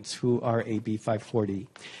students who are AB 540.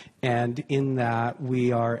 And in that,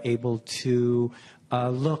 we are able to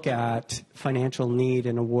look at financial need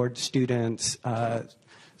and award students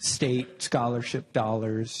state scholarship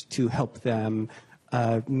dollars to help them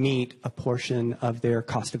meet a portion of their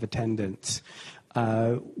cost of attendance.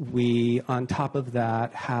 We, on top of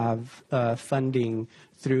that, have funding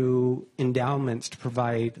through endowments to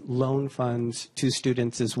provide loan funds to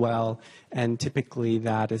students as well, and typically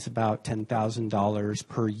that is about $10,000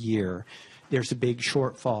 per year. There's a big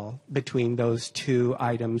shortfall between those two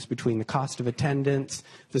items, between the cost of attendance,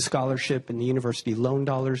 the scholarship, and the university loan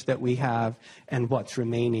dollars that we have, and what's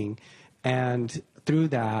remaining. And through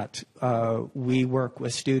that, we work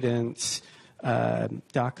with students,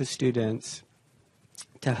 DACA students,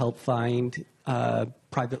 to help find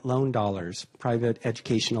private loan dollars, private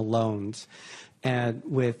educational loans, and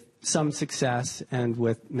with some success and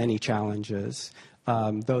with many challenges.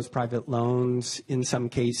 Those private loans, in some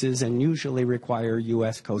cases, and usually require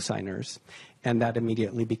U.S. cosigners, and that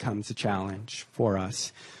immediately becomes a challenge for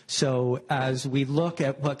us. So as we look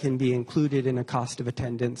at what can be included in a cost of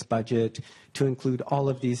attendance budget, to include all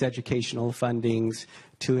of these educational fundings,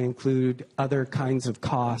 to include other kinds of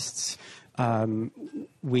costs,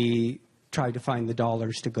 we try to find the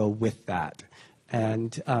dollars to go with that.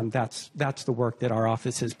 And that's the work that our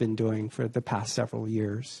office has been doing for the past several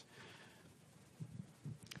years.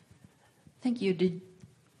 Thank you.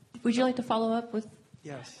 Would you like to follow up with?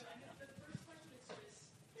 Yes.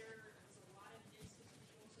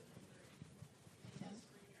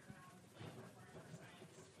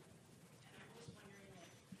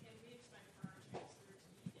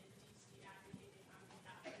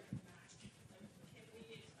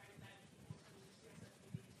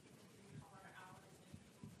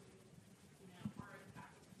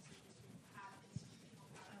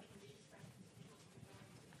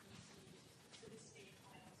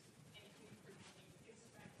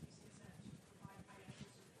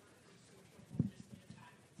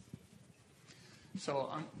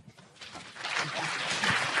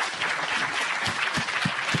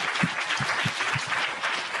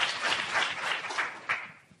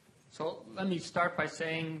 So let me start by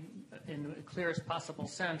saying, in the clearest possible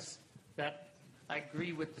sense, that I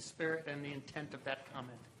agree with the spirit and the intent of that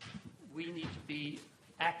comment. we need to be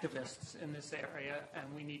activists in this area, and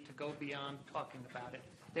we need to go beyond talking about it.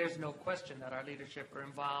 There's no question that our leadership are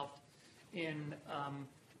involved in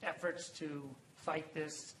efforts to fight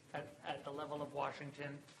this at the level of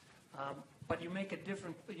Washington. But you make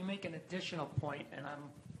an additional point, and I'm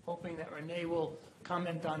hoping that Renee will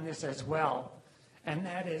comment on this as well, and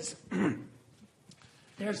that is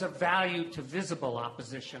there's a value to visible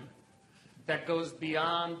opposition that goes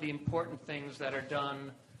beyond the important things that are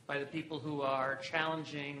done by the people who are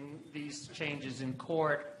challenging these changes in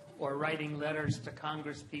court or writing letters to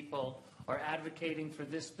Congress people or advocating for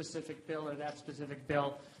this specific bill or that specific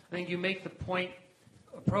bill. I think you make the point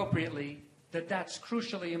appropriately that that's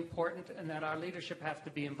crucially important and that our leadership have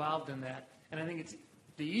to be involved in that. And I think it's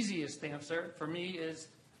the easiest answer for me is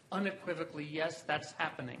unequivocally, yes, that's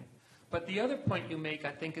happening. But the other point you make,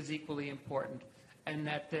 I think, is equally important, and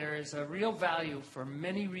that there is a real value for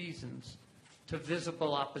many reasons to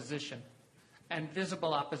visible opposition, and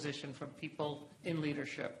visible opposition from people in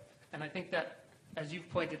leadership. And I think that, as you've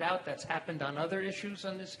pointed out, that's happened on other issues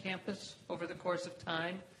on this campus over the course of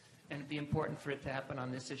time, and it'd be important for it to happen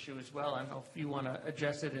on this issue as well. I don't know if you want to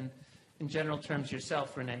address it in general terms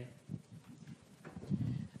yourself, Renee.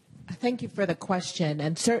 Thank you for the question.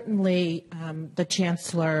 And certainly the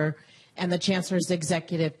Chancellor and the Chancellor's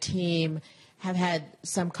executive team have had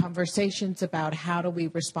some conversations about how do we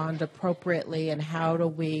respond appropriately and how do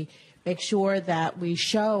we make sure that we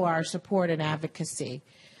show our support and advocacy.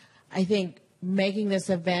 I think making this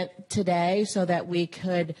event today so that we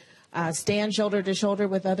could stand shoulder to shoulder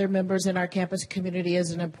with other members in our campus community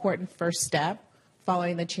is an important first step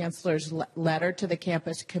following the Chancellor's letter to the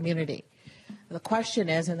campus community. The question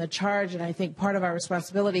is, and the charge, and I think part of our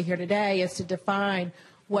responsibility here today is to define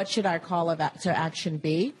what should our call to action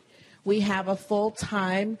be. We have a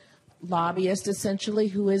full-time lobbyist, essentially,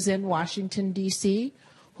 who is in Washington, D.C.,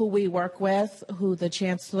 who we work with, who the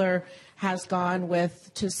Chancellor has gone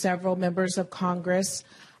with to several members of Congress.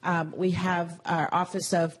 We have our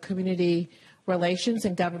Office of Community Relations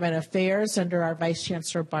and Government Affairs under our Vice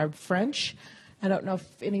Chancellor, Barb French. I don't know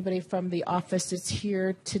if anybody from the office is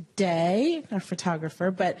here today, not a photographer,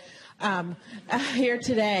 but here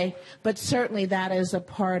today. But certainly that is a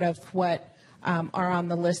part of what are on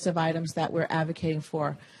the list of items that we're advocating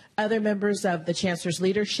for. Other members of the Chancellor's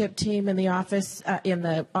leadership team in the office, in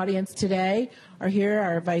the audience today are here,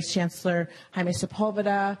 our Vice Chancellor Jaime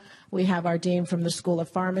Sepulveda. We have our Dean from the School of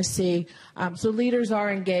Pharmacy. So leaders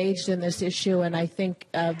are engaged in this issue, and I think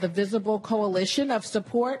the visible coalition of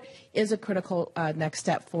support is a critical next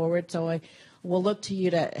step forward. So we'll look to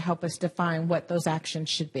you to help us define what those actions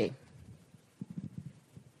should be.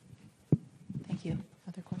 Thank you.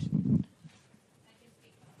 Other questions?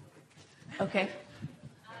 Okay.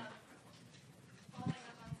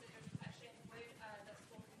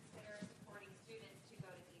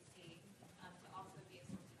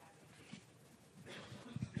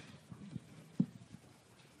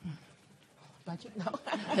 No.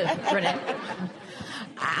 Renee?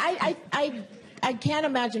 I can't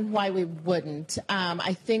imagine why we wouldn't.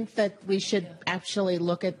 I think that we should actually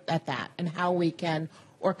look at that and how we can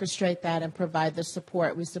orchestrate that and provide the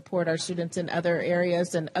support. We support our students in other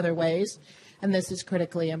areas and other ways, and this is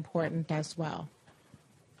critically important as well.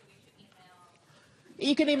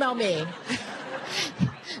 You can email me.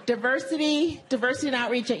 diversity and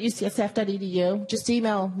outreach at ucsf.edu. Just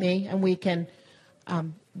email me, and we can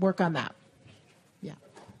work on that. Yeah.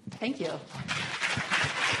 Thank you.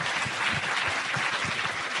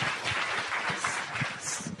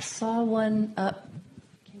 Saw one up.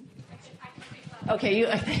 Okay,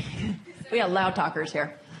 we got loud talkers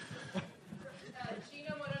here.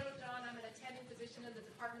 Gina Moreno-John, I'm an attending physician in the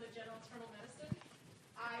Department of General Internal Medicine.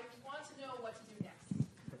 I want to know what to do next.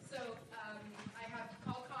 So I have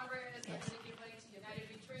called Congress, I'm going to give money to United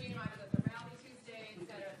We Dream, I was at the rally Tuesday, et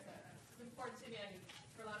cetera, et cetera. It's important to me and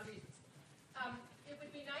for a lot of reasons. It would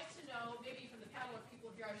be nice to know, maybe from the panel of people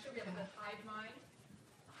here, I'm sure we have a good hive mind,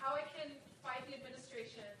 how I can fight the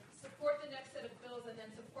administration, support the next set of bills, and then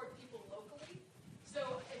support people locally.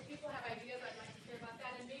 So if people have ideas, I'd like to hear about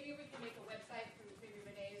that, and maybe we can make a website through maybe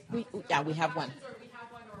Renee's. We have one. Or we have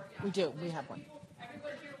one, or yeah. We do. We have one.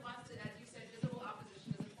 Everyone here wants to, as you said, visible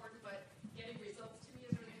opposition is important, but getting results to me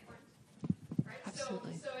is really important, right?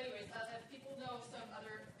 Absolutely. So anyways, if people know some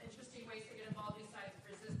other interesting ways to get involved besides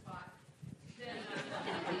resist bot, then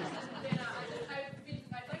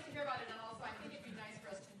I'd like to hear about it, and also I think it'd be nice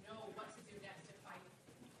for us to know what to do next to fight.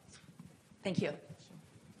 Thank you.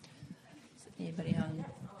 Anybody on?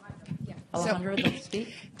 Yeah. Alejandra, would like to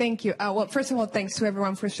speak? Thank you. Well, first of all, thanks to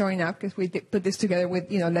everyone for showing up, because we put this together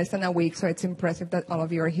with less than a week, so it's impressive that all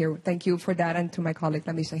of you are here. Thank you for that, and to my colleague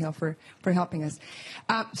Lamisha Hill for helping us.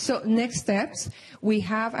 So next steps, we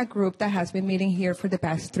have a group that has been meeting here for the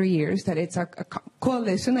past 3 years. That it's a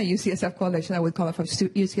coalition, a UCSF coalition, I would call it, of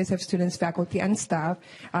UCSF students, faculty, and staff.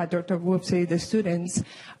 Dr. Whoopsie, the students,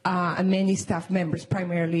 and many staff members,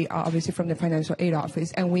 primarily obviously from the financial aid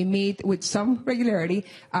office. And we meet with some regularity.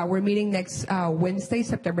 We're meeting next Wednesday,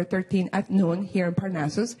 September 13th at noon here in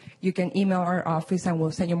Parnassus. You can email our office and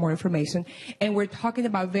we'll send you more information. And we're talking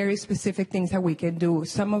about very specific things that we can do.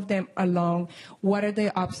 Some of them along what are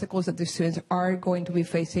the obstacles that the students are going to be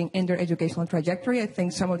facing in their educational trajectory. I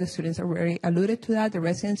think some of the students already alluded to that, the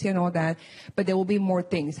residency and all that, but there will be more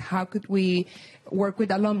things. How could we work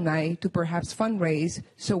with alumni to perhaps fundraise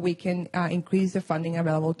so we can increase the funding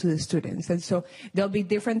available to the students? And so there'll be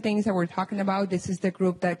different things that we're talking about. This is the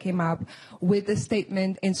group that came up with the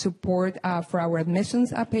statement in support for our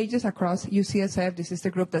admissions pages across UCSF. This is the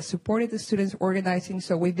group that supported the students organizing.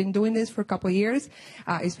 So we've been doing this for a couple of years.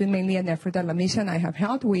 It's been mainly an effort that Lamisha and I have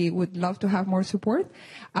held. We would love to have more support.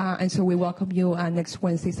 And so we welcome you next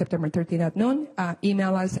Wednesday, September 13th at noon.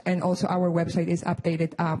 Email us, and also our website is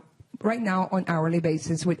updated right now on hourly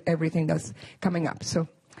basis with everything that's coming up. So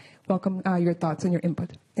welcome your thoughts and your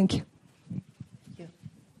input. Thank you. Thank you.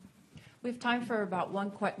 We have time for about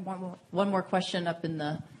one more question up in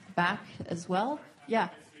the back as well. Yeah.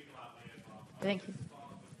 Thank you.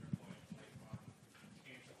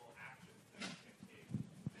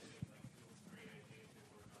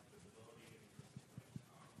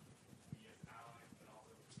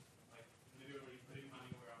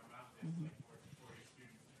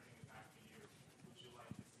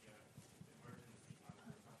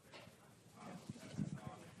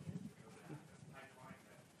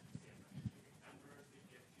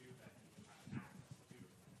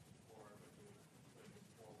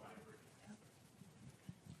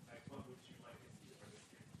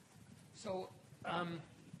 So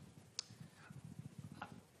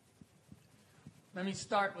let me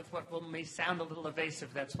start with what may sound a little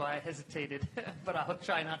evasive. That's why I hesitated, but I'll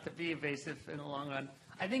try not to be evasive in the long run.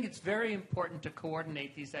 I think it's very important to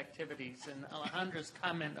coordinate these activities, and Alejandra's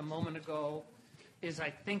comment a moment ago is,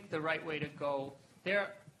 I think, the right way to go.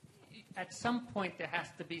 At some point, there has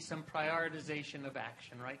to be some prioritization of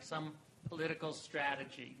action, right? Some political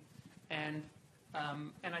strategy, and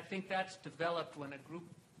I think that's developed when a group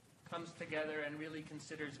comes together and really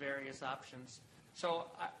considers various options. So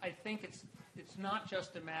I think it's not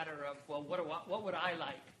just a matter of, well, what would I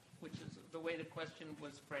like, which is the way the question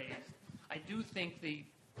was phrased. I do think the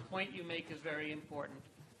point you make is very important,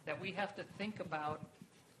 that we have to think about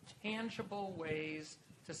tangible ways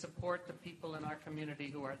to support the people in our community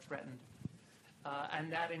who are threatened. And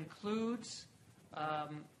that includes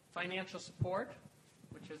financial support,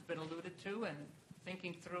 which has been alluded to, and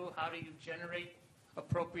thinking through how do you generate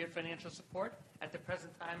appropriate financial support. At the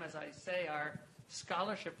present time, as I say, our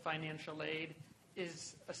scholarship financial aid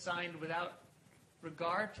is assigned without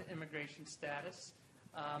regard to immigration status,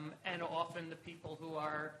 and often the people who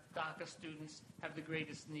are DACA students have the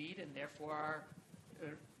greatest need and therefore are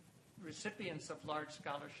recipients of large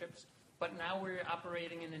scholarships. But now we're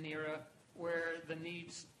operating in an era where the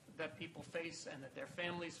needs that people face and that their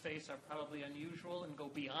families face are probably unusual and go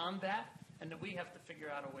beyond that, and that we have to figure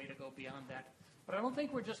out a way to go beyond that. But I don't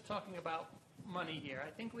think we're just talking about money here. I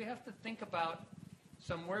think we have to think about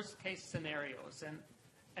some worst-case scenarios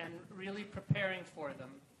and really preparing for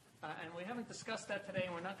them. And we haven't discussed that today,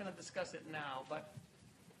 and we're not going to discuss it now. But,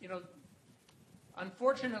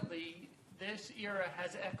 unfortunately, this era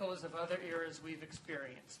has echoes of other eras we've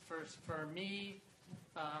experienced. For me,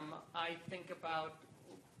 I think about,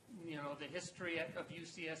 the history of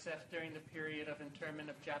UCSF during the period of internment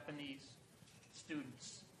of Japanese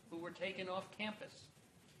students who were taken off campus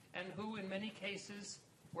and who in many cases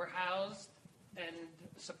were housed and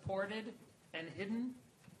supported and hidden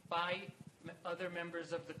by other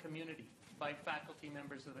members of the community, by faculty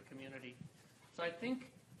members of the community. So I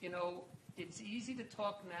think, it's easy to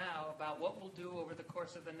talk now about what we'll do over the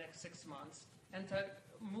course of the next 6 months and to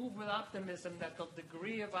move with optimism that the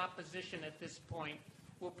degree of opposition at this point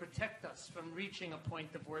will protect us from reaching a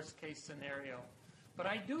point of worst-case scenario. But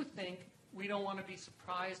I do think we don't want to be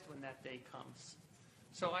surprised when that day comes.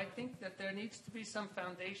 So I think that there needs to be some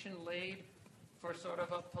foundation laid for sort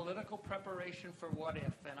of a political preparation for what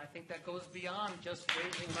if. And I think that goes beyond just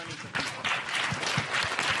raising money for people.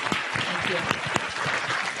 Thank you.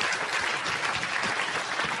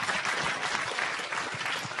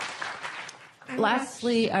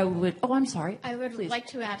 Lastly, I would... Oh, I'm sorry. I would Please. like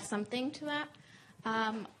to add something to that.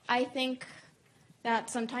 I think that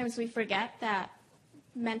sometimes we forget that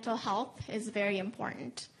mental health is very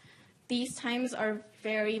important. These times are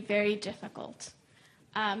very, very difficult.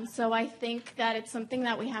 So I think that it's something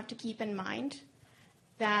that we have to keep in mind,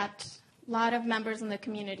 that a lot of members in the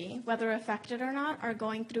community, whether affected or not, are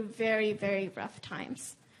going through very, very rough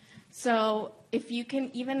times. So if you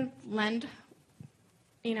can even lend,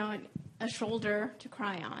 a shoulder to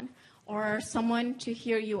cry on, or someone to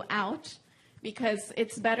hear you out, because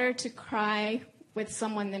it's better to cry with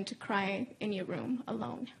someone than to cry in your room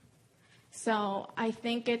alone. So I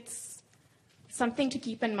think it's something to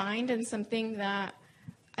keep in mind and something that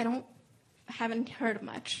haven't heard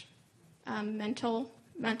much.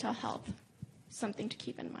 Mental health, something to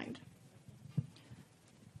keep in mind.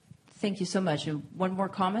 Thank you so much. And one more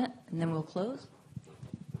comment, and then we'll close.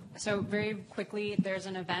 So very quickly, there's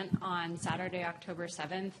an event on Saturday, October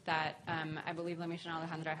 7th that I believe Lamisha and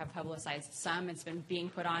Alejandra have publicized some. It's been being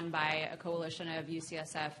put on by a coalition of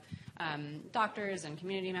UCSF doctors and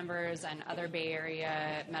community members and other Bay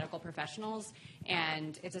Area medical professionals.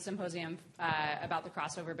 And it's a symposium about the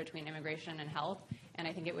crossover between immigration and health. And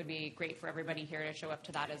I think it would be great for everybody here to show up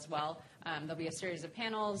to that as well. There'll be a series of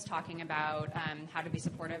panels talking about how to be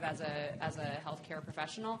supportive as a healthcare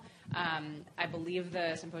professional. I believe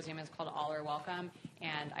the symposium is called All Are Welcome.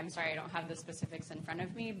 And I'm sorry I don't have the specifics in front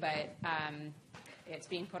of me, but it's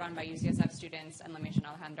being put on by UCSF students, and Lamisha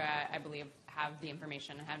and Alejandra, I believe, have the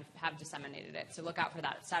information and have disseminated it. So look out for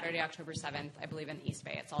that. Saturday, October 7th, I believe in the East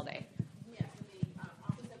Bay. It's all day. Yes, the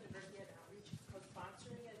Office of Diversity and Outreach is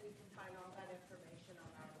co-sponsoring, and you can find all that information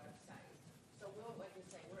on our website. So like you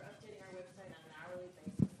say, we're updating our website on an hourly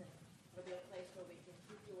basis, and it'll be a place where we can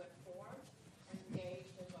keep you informed and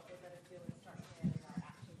engaged in what we're going to do and start planning our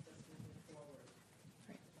actions as we move forward.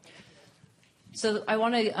 So I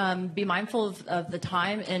want to be mindful of the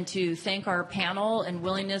time and to thank our panel and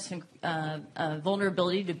willingness and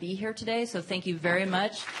vulnerability to be here today. So thank you very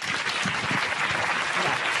much.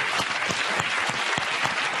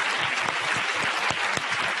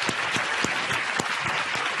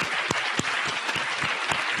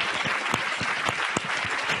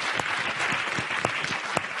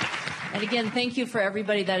 And again, thank you for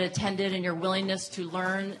everybody that attended and your willingness to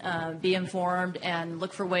learn, be informed, and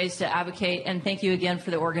look for ways to advocate. And thank you again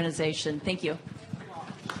for the organization. Thank you.